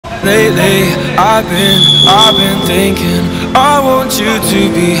Lately, I've been thinking, I want you to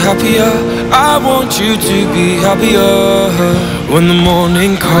be happier, I want you to be happier. When the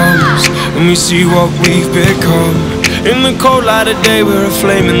morning comes and we see what we've become, in the cold light of day we're a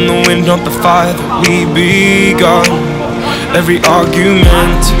flame in the wind, not the fire that we begun. Every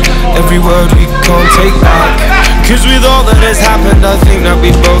argument, every word we can't take back, 'cause with all that has happened I think that we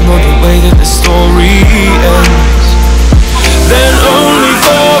both know the way that the story ends. Then only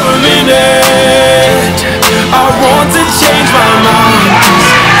for a minute I want to change my mind, 'cause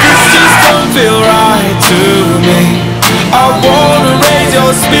this just don't feel right to me. I wanna raise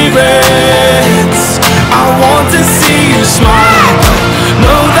your spirits, I want to see you smile, but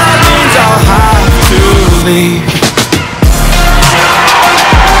no, that means I'll have to leave.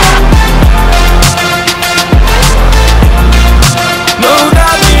 No,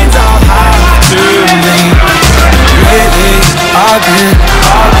 that means I'll have to leave. Lately, I've been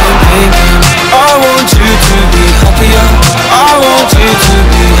thinking, I want you to be happier, I want you to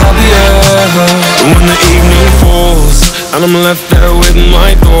be happier. When the evening falls and I'm left there with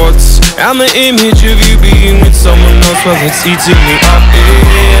my thoughts, and the image of you being with someone else, well, it's eating me up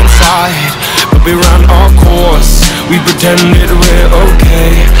inside. But we ran our course, we pretended we're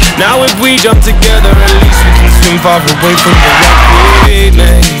okay. Now if we jump together, at least we can swim far away from the wreck we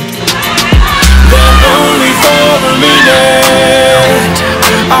made. Then only for a minute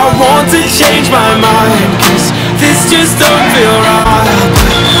I want to change my mind, 'cause this just don't feel right.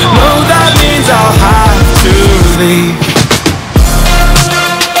 No, that means I'll have to leave.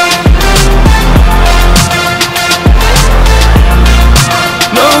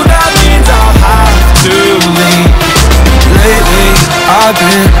 No, that means I'll have to leave. Lately, I've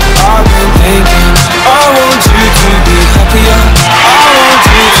been thinking, I want you to be happier, I want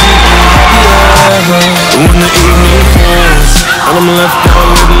you to be happier. When the evening falls and I'm left down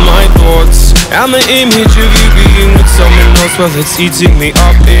with my thoughts, and the image of you being with someone else, well, it's eating me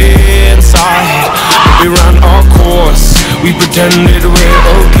up inside. But we ran our course, we pretended we're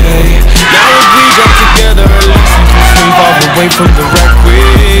okay. Now if we jump together, at least we can swim far away from the wreck